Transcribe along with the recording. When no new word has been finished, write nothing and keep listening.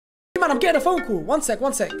Man, I'm getting a phone call. One sec.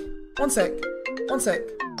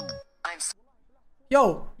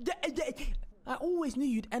 Yo. I always knew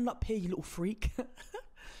you'd end up here, you little freak.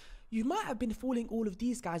 You might have been fooling all of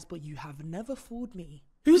these guys, but you have never fooled me.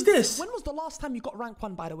 Who's this? When was the last time you got rank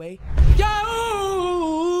 1, by the way?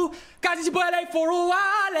 Yo! Guys, it's your boy LA for a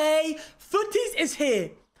while. Futties is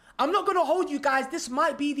here. I'm not going to hold you guys. This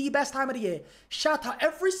might be the best time of the year. Shout out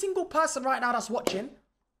every single person right now that's watching.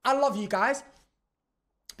 I love you guys.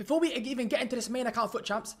 Before we even get into this main account Foot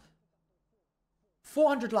Champs,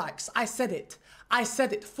 400 likes. I said it.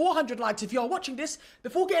 400 likes. If you are watching this,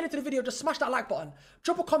 before getting into the video, just smash that like button.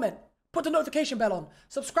 Drop a comment. Put the notification bell on.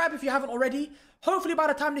 Subscribe if you haven't already. Hopefully by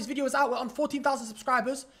the time this video is out, we're on 14,000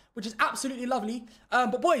 subscribers, which is absolutely lovely.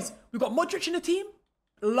 But boys, we've got Modric in the team.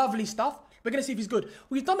 Lovely stuff. We're going to see if he's good.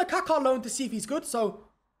 We've done the Kaká loan to see if he's good, so...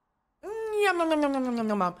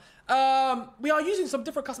 we are using some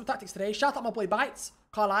different custom tactics today. Shout out my boy Bites.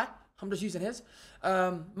 Can't lie. I'm just using his.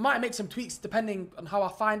 Might make some tweaks depending on how I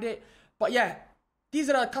find it. But yeah, these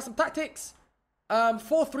are the custom tactics.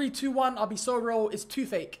 4-3-2-1. I'll be so real. It's too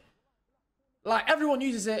fake. Like, everyone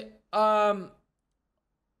uses it.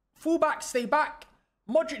 Fullback, stay back.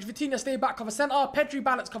 Modric, Vitinha, stay back, cover centre. Pedri,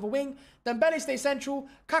 balance, cover wing. Dembele, stay central.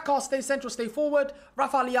 Kaká, stay central, stay forward.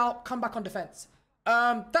 Rafa Leao, come back on defence.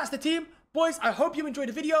 That's the team. Boys, I hope you enjoyed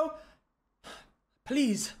the video.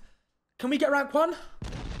 Please, can we get rank 1?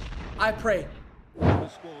 I pray.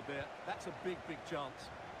 Scored there. That's a big chance.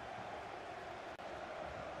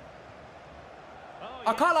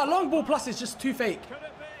 I can't lie, long ball plus is just too fake. Could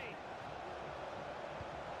it be?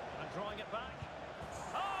 And drawing it back.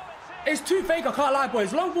 It's too fake, I can't lie,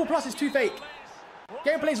 boys. Long ball plus is too fake.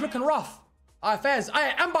 Gameplay's looking rough. Alright, Fairs.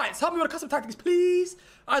 Alright, and Bites, help me with the custom tactics, please.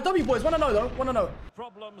 Alright, W boys, wanna know though, wanna know.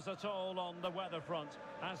 Problems at all on the weather front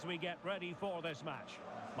as we get ready for this match.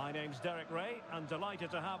 My name's Derek Ray, and delighted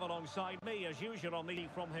to have alongside me, as usual, on the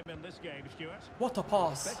from him in this game, Stuart. What a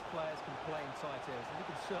pass. Best players can play in tight areas, and he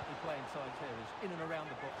can certainly play in tight areas. In and around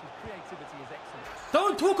the box, his creativity is excellent.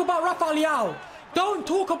 Don't talk about Rafa Leao. Don't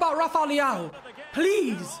talk about Rafa Leao.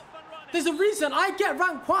 Please. There's a reason I get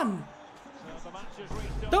rank 1.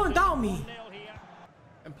 Don't doubt me.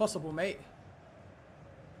 Impossible, mate.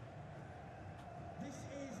 This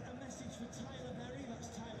is a message for Tyler Berry. That's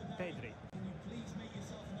Tyler Berry. Pedri. Can you please make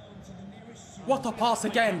yourself known to the nearest... What a pass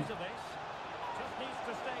again. Just needs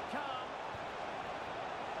to stay calm.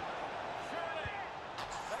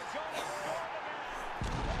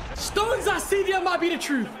 Surely. Stones at CDM might be the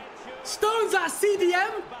truth. Stones at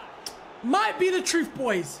CDM might be the truth,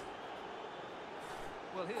 boys.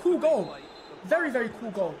 Cool goal. Very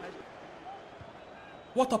cool goal.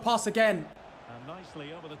 What a pass again. And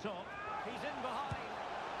nicely over the top. He's in behind.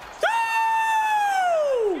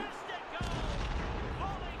 Woo!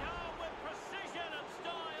 Volleyed home with precision and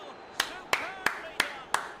style. Superbly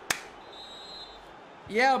done.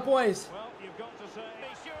 Yeah, boys. Well, you've got to say,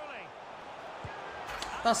 surely.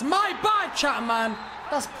 That's my bad, chat, man.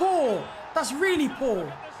 That's poor. That's really poor.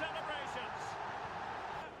 The celebrations.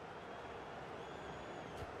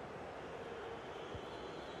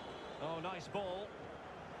 Oh, nice ball.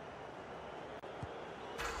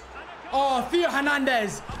 Oh, Theo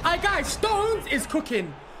Hernandez. Hey, guys, Stones is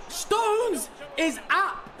cooking. Stones is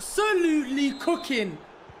absolutely cooking.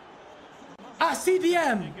 At CDM. Going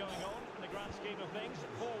on in the grand scheme of things.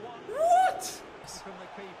 4-1. What? From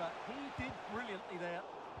the keeper, he did brilliantly there.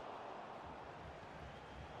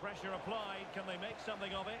 Pressure applied. Can they make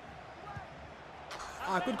something of it?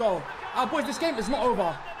 Ah, good goal. Ah, boys, this game is not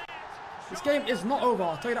over. This game is not over.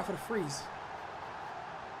 I'll tell you that for the freeze.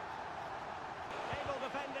 Able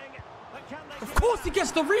defending. But can they Of course he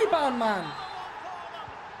gets the rebound, man.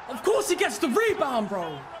 Of course he gets the rebound, bro.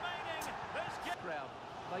 remaining? Crowd.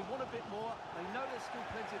 They want a bit more. They know there's still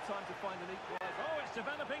plenty of time to find an equaliser. Oh, it's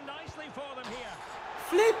developing nicely for them here.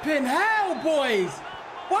 Flipping hell, boys.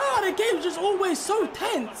 Why are the games just always so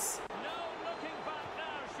tense? No looking back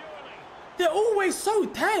now, surely. They're always so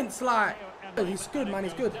tense, like. He's good, man,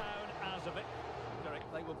 he's good. Down as of it.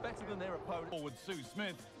 They were better than their opponent. Forward Sue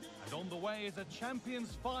Smith, and on the way is a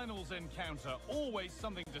Champions Finals encounter. Always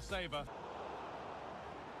something to savour.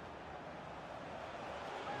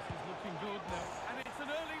 This is looking good now, and it's an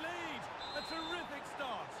early lead. A terrific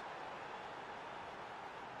start.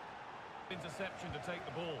 Interception to take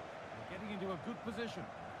the ball. They're getting into a good position.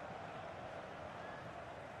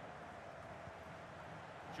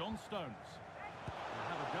 John Stones. We'll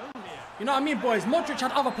have a go here. You know what I mean, boys? Modric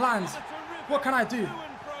had other plans. What can I do? To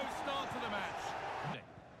and fro start to the match.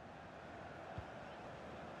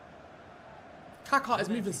 Kaká is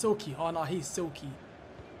moving silky. Oh, no, he's silky.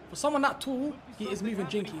 For someone that tall, he is moving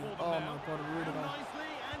jinky. Oh, my God, a rude guy. Nicely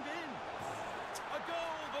and in.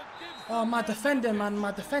 Oh, my defending, man.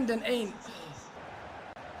 My defending ain't.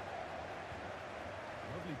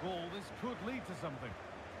 Lovely ball. This could lead to something.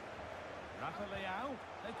 Rafa Leao.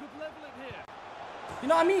 They could level it here. You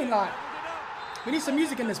know what I mean? Like, we need some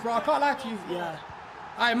music in this, bro. I can't lie to you. Yeah.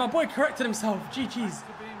 Alright, my boy corrected himself. GG's.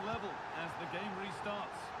 To being level as the game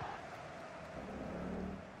restarts.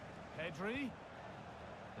 Pedri.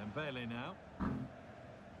 Dembele now.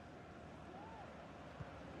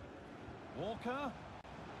 Walker.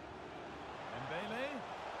 Dembele.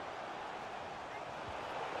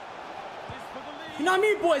 This for the lead. You know what I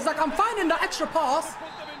mean, boys? Like, I'm finding that extra pass,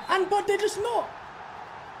 but they're just not.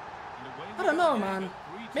 I don't know, man.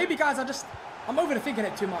 Maybe, guys, I'm overthinking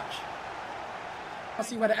it too much. I'll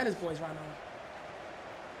see where the L is, boys, right now.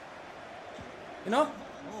 You know?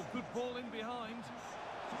 Oh, good ball in behind.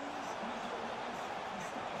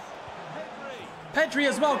 Pedri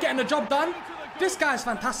as well, getting the job done. This guy's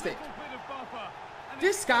fantastic.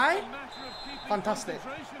 This guy, fantastic.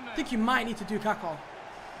 I think you might need to do Kaka.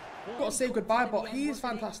 Got to say goodbye, but he's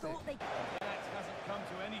fantastic. That hasn't come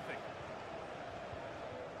to anything.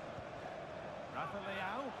 Rafa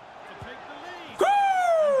Leao to take the lead.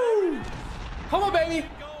 Woo! Come on, baby.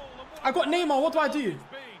 I got Neymar. What do I do?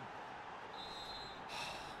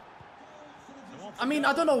 I mean,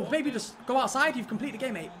 I don't know. Maybe just go outside. You've completed the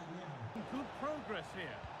game, mate. Good progress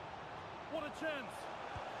here. What a chance.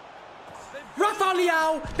 Rafa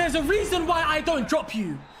Leao, there's a reason why I don't drop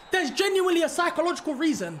you. There's genuinely a psychological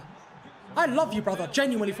reason. I love you, brother.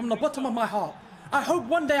 Genuinely, from the bottom of my heart. I hope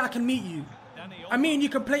one day I can meet you. I mean, you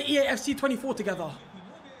can play EA FC 24 together.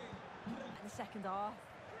 The second half.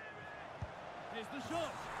 Here's the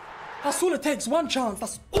shot. That's all it takes. One chance.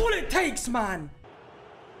 That's all it takes, man.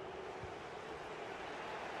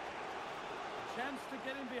 Chance to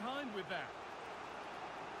get in behind with that.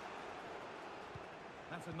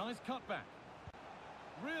 That's a nice cutback.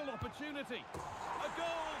 Real opportunity. A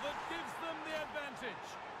goal that gives them the advantage.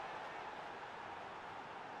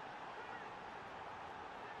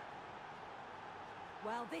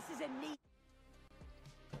 Well, this is a neat...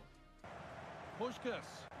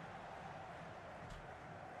 Puskás.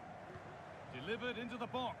 Delivered into the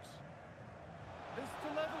box. This to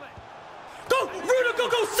level it. Go, Rudiger,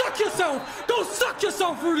 go suck yourself. Go suck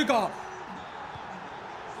yourself, Rudiger. Off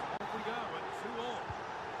we go at 2-2.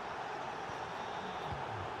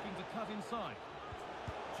 Looking to cut inside.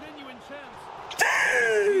 Genuine chance.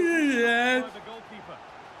 Yeah. By the goalkeeper.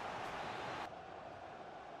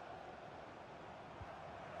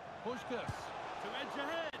 Puskás to edge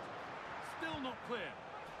ahead. Still not clear.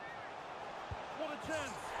 What a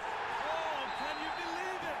chance. Oh, can you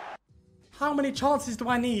believe it? How many chances do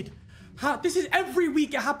I need? This is every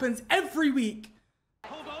week it happens. Every week.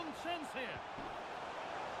 Hold on, chance here.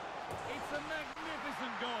 It's a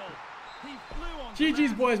magnificent goal. He flew on.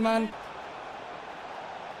 GG's, boys, man.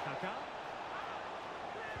 Kaka.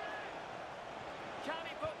 Can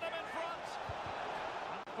he put them in front?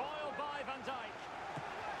 And foiled by Van Dijk.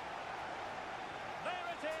 There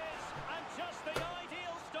it is, and just the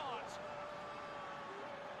ideal start.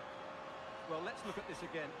 Well, let's look at this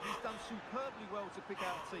again. He's done superbly well to pick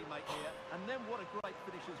out a teammate here, and then what a great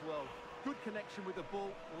finish as well. Good connection with the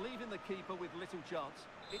ball, leaving the keeper with little chance.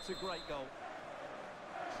 It's a great goal.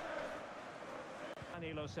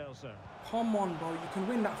 Danilo Celso. Come on, bro. You can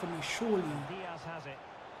win that for me, surely. Diaz has it.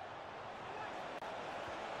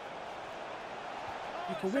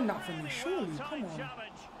 You can win that for me, surely. Come on.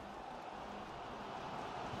 Challenge.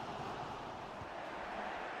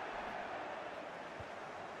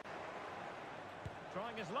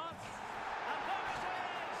 Trying his luck, and there it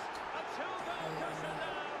is! A two-goal cushion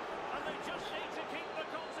now, and they just need to keep the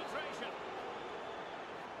concentration.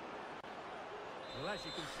 Well, as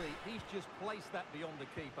you can see, he's just placed that beyond the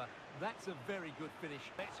keeper. That's a very good finish.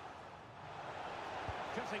 Cutting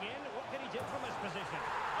in, what can he do from his position?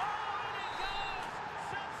 Oh, and it goes!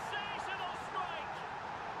 Sensational strike!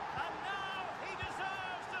 And now he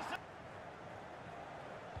deserves to...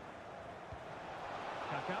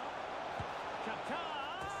 Kaka. Kaka!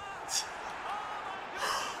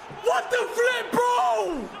 What the flip, bro? So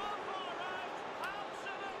far out,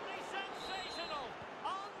 absolutely sensational!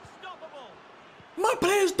 Unstoppable! My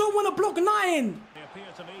players don't want to block 9. They appear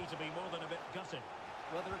to me to be more than a bit gutted.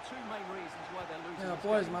 Well, there are two main reasons why they're losing. Yeah, this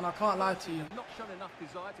boys, game. man, I can't lie to you. They've not shown enough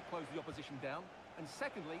desire to close the opposition down, and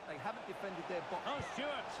secondly, they haven't defended their box. Oh,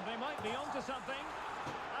 Stuart, they might be onto something.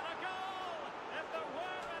 And a goal! If there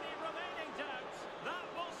were any remaining doubts, that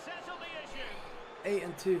will settle the issue. 8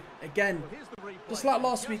 and 2 again. Well, here's the replay. Just like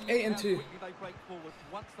last week, 8 and 2. How quickly they break forward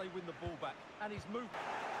once they win the ball back, and his move.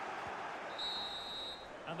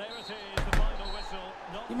 And there it is, the final whistle.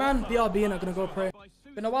 Not You man, BRB and I'm gonna go pray. By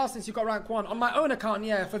Been a while since you got rank 1. On my own account,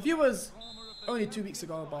 yeah. For viewers, only 2 weeks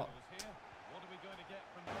ago, but...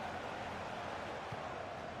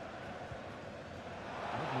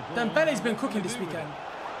 Dembele's been cooking this weekend.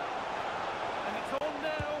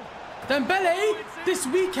 Dembele, this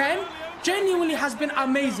weekend, genuinely has been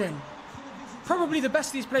amazing. Probably the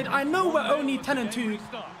best he's played. I know we're only 10 and 2,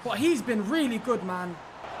 but he's been really good, man.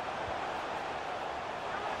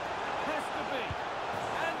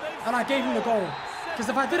 And I gave him the goal. Because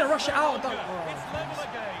if I didn't rush it out, that...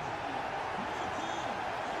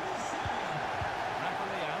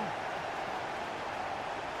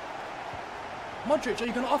 Modric, are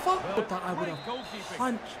you going to offer? But that I would have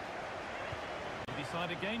punched.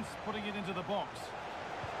 Decide against putting it into the box.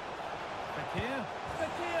 Fekir,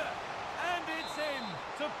 and it's in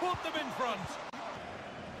to put them in front.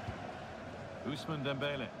 Ousmane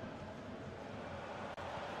Dembele.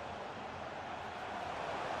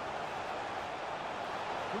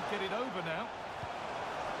 Could get it over now.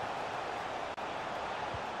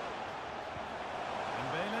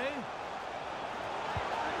 Dembele.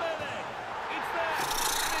 It's there.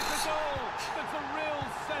 It's a goal. That's a real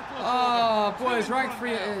settler. Ah, boys, rank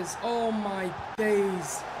 3 it is. Oh my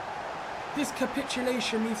days. This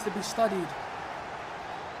capitulation needs to be studied.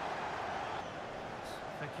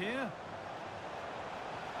 Fekir.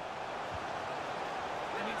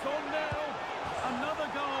 And it's on now. Another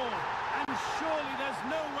goal. And surely there's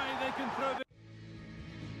no way they can throw this.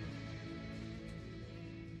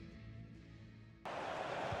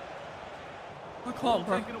 I can't,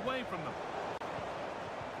 bro. Taken away from them.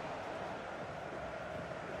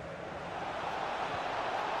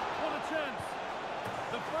 What a chance.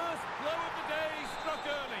 The first blow of the day struck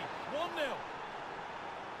early. 1-0.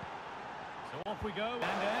 So off we go.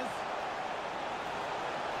 Mendes.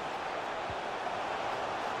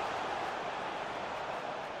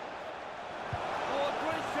 Oh, a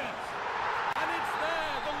great chance. And it's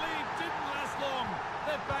there. The lead didn't last long.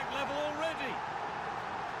 They're back level already.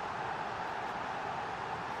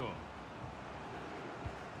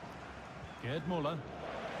 Gerd Muller.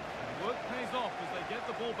 Work pays off as they get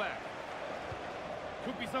the ball back.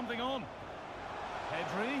 Could be something on.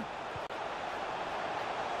 Pedri.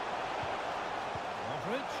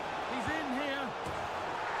 Modric. He's in here.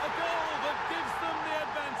 A goal that gives them the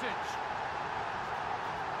advantage.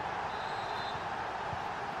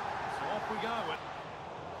 So off we go.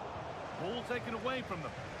 Ball taken away from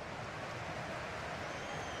them.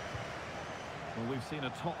 Well, we've seen a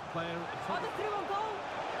top player at the top. On the through on goal.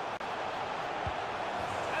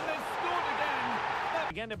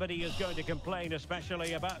 Anybody is going to complain,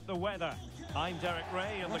 especially about the weather. I'm Derek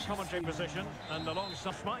Ray in the commentary position, and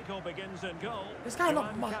alongside Michael begins in goal. This guy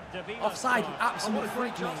not offside, absolute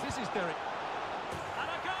freak, mate. This is Derek. And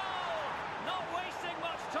a goal! Not wasting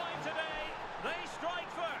much time today. They strike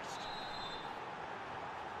first.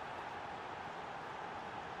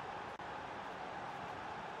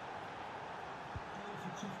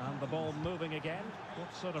 And the ball moving again.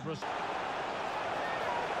 What sort of result?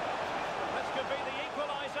 This could be the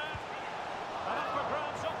equaliser. And up for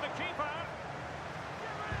grabs off the keeper.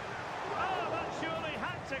 Oh, that surely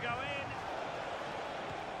had to go in.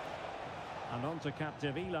 And on to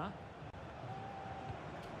Capdevila.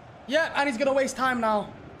 Yeah, and he's going to waste time now.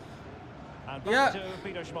 And back to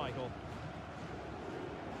Peter Schmeichel.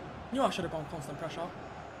 Knew I should have gone constant pressure.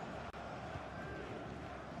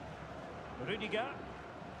 Rudiger.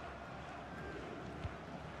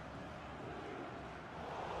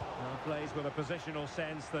 Now plays with a positional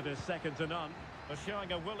sense that is second to none. They're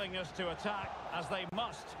showing a willingness to attack, as they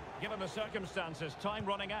must, given the circumstances. Time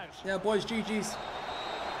running out. Yeah, boys, GG's.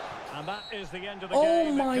 And that is the end of the Oh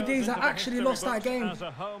game. my days, I actually lost that game. As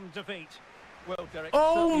a home defeat. Well, Derek,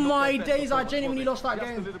 oh my days, I genuinely lost that just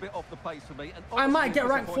game. A little bit off the pace for me, and I might get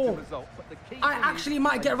rank 4. I actually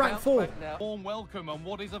might get rank 4. Warm welcome on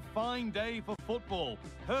what is a fine day for football.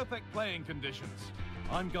 Perfect playing conditions.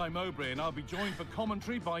 I'm Guy Mowbray, and I'll be joined for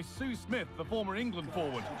commentary by Sue Smith, the former England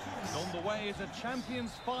forward. And on the way is a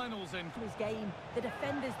Champions Finals in His game. The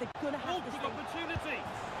defenders, they're going to have this good thing. opportunity,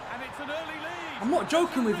 and it's an early lead. I'm not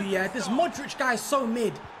joking with you, yeah. This Modric guy is so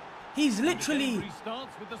mid. He's literally... He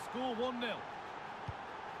starts with the score 1-0.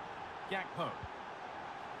 Gakpo.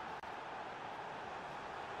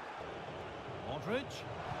 Modric.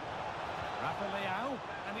 Rafa Leao,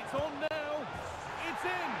 and it's on now. It's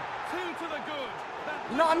in. 2 to the good.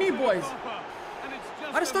 You know what I mean, boys? And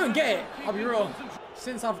it's I just don't get it, I'll be real.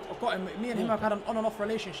 Since I've got him, me and him have had an on and off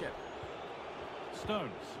relationship.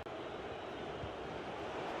 Stones.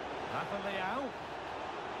 Rafa Leao.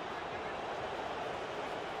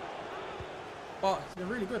 But it's been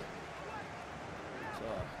really good. So,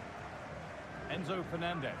 Enzo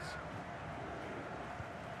Fernandez.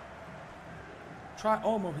 Try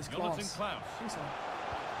Olmo, his Jonathan class. Klaus. I think so.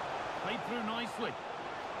 Played through nicely.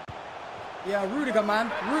 Yeah, Rudiger, man.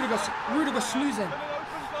 Rudiger snoozing.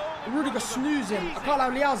 Rudiger snoozing. I can't allow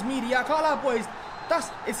Liao's media. I can't allow boys.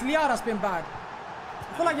 It's Liao that's been bad.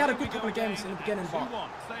 I feel like he had a good couple of games in the beginning, but 2-1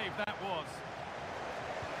 save that was.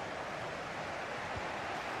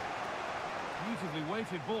 Beautifully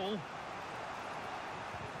weighted ball.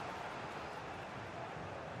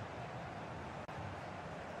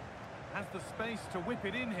 Has the space to whip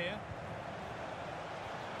it in here.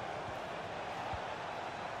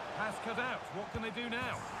 Pass cut out. What can they do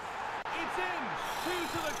now? It's in. 2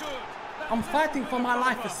 to the good. I'm fighting for my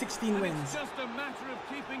life for 16 wins. It's just a matter of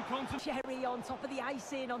keeping concentration. Cherry on top of the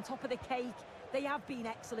icing, on top of the cake. They have been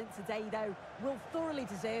excellent today, though. Will thoroughly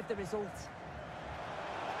deserve the result.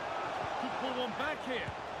 Could pull one back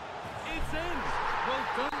here. It's in. Well,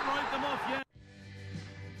 don't write them off yet.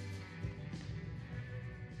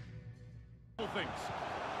 Things.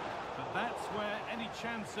 But that's where any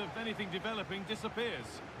chance of anything developing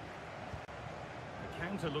disappears. The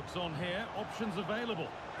counter looks on here. Options available.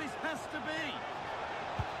 This has to be.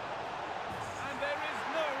 And there is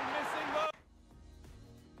no missing mark.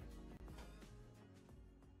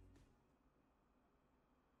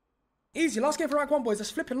 Easy, last game for rank 1, boys.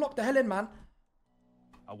 Let's flip and lock the hell in, man.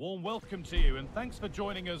 A warm welcome to you, and thanks for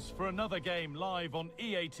joining us for another game live on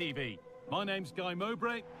EA TV. My name's Guy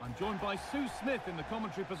Mowbray. I'm joined by Sue Smith in the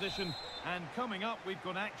commentary position, and coming up we've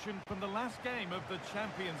got action from the last game of the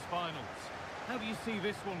Champions Finals. How do you see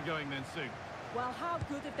this one going then, Sue? Well, how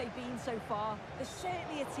good have they been so far? They're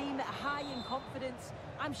certainly a team that are high in confidence.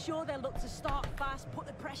 I'm sure they'll look to start fast, put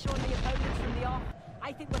the pressure on the opponents from the off.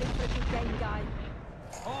 I think we're in for a good game, Guy.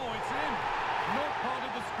 Oh, it's in. Not part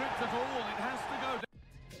of the script at all. It has to go down.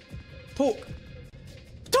 Talk.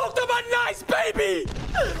 Talk to my nice baby!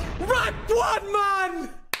 Rank 1, man!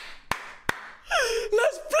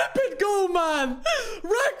 Let's flip it go, man!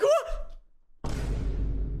 Rank 1!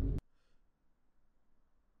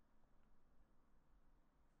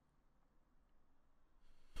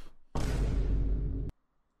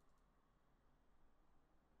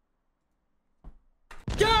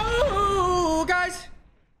 Go, guys!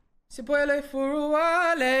 Se puede for a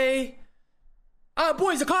while.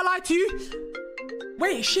 Boys, I can't lie to you.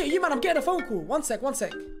 Wait, shit, you man, I'm getting a phone call. One sec.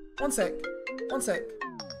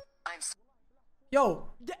 Yo.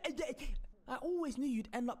 I always knew you'd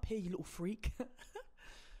end up here, you little freak.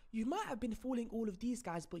 You might have been fooling all of these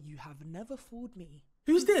guys, but you have never fooled me.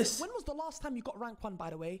 Who's this? When was the last time you got rank 1, by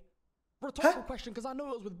the way? Rhetorical question, because I know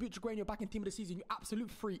it was with Butcher your back in team of the season, you absolute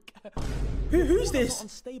freak. Who's this? On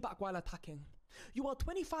stay back while attacking. You are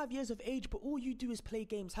 25 years of age, but all you do is play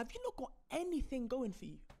games. Have you not got anything going for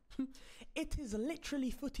you? It is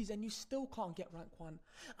literally footies and you still can't get rank 1.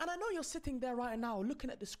 And I know you're sitting there right now looking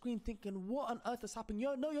at the screen thinking, what on earth is happening?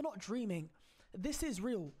 No, you're not dreaming. This is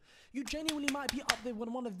real. You genuinely might be up there with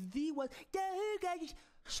one of the worst.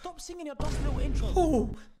 Stop singing your dust little intro.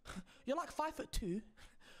 Oh. You're like 5'2".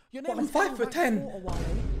 Your name is I'm 5'10".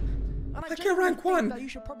 And I get rank 1. That you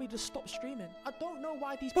should probably just stop streaming. I don't know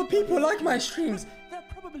why these people like my streams. They're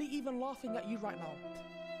probably even laughing at you right now.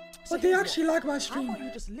 So but they actually like my stream. How about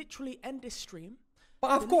you just literally end this stream?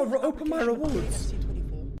 But I've got to open my rewards.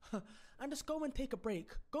 And just go and take a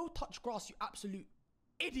break. Go touch grass, you absolute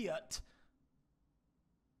idiot.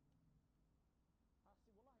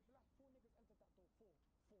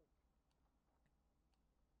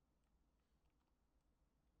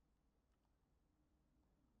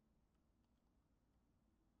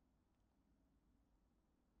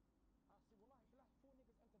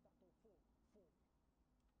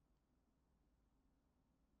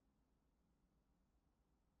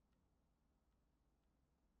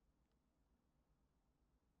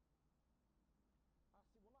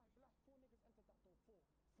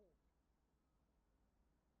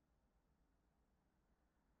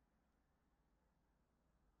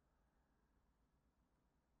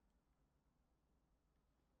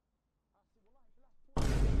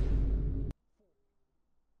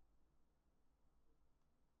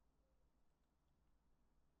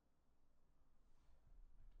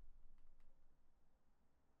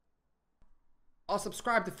 Are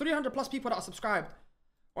subscribed. The 300 plus people that are subscribed.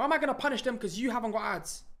 Or am I going to punish them because you haven't got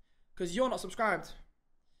ads? Because you're not subscribed.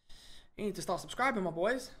 You need to start subscribing, my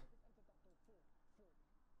boys.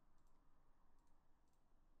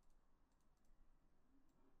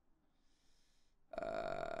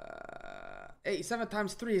 87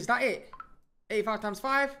 times 3, is that it? 85 times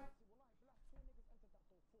 5?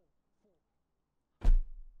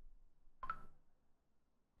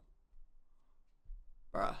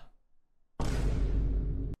 Bruh.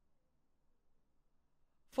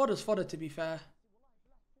 fodder to be fair.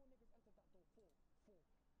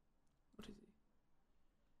 What is it?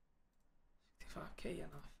 65k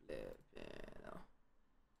and a flip. Yeah, no.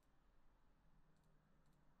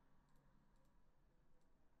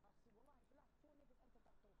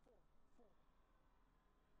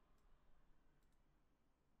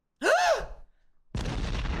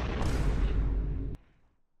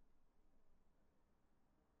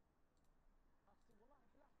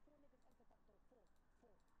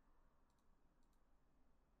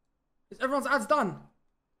 Is everyone's ads done?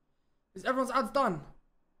 Is everyone's ads done?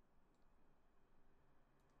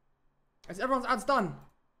 Is everyone's ads done?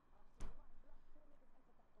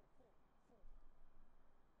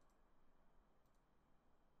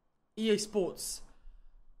 EA Sports.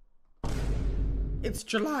 It's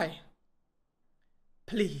July.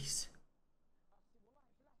 Please.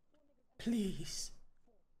 Please.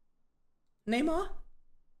 Neymar?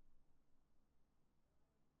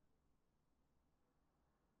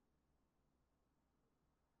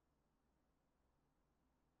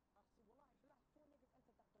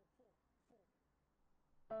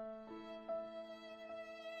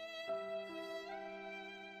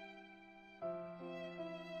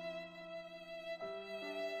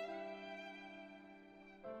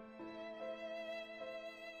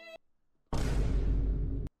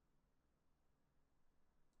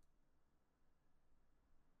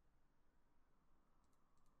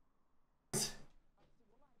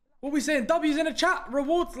 What we saying? W's in the chat.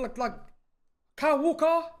 Rewards like Kyle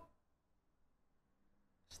Walker.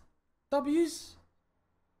 W's.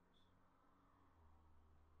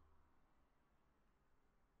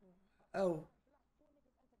 Oh.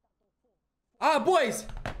 Boys.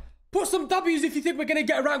 Put some W's if you think we're going to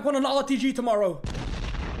get a rank 1 on the RTG tomorrow.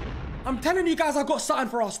 I'm telling you guys I got something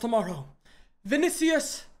for us tomorrow.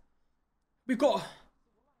 Vinicius. We got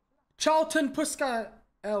Charlton, Puskas.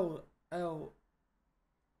 L.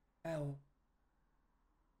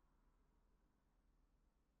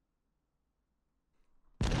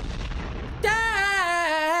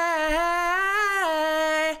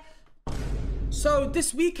 So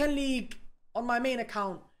this weekend league on my main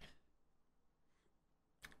account,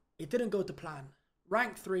 it didn't go to plan.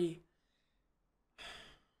 Rank 3.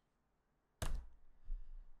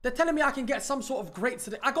 They're telling me I can get some sort of greats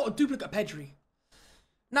today. I got a duplicate Pedri.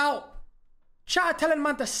 Now, chat telling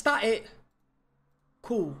man to stat it.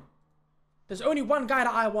 Cool. There's only one guy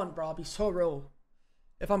that I want, bro. I'll be so real.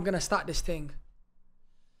 If I'm gonna start this thing.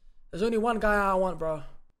 There's only one guy I want, bro.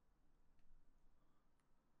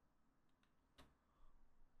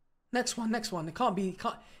 Next one. It can't be,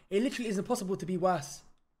 it literally isn't possible to be worse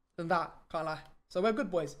than that. Can't lie. So we're good,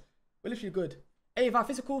 boys. We're literally good. 85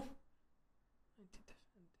 physical.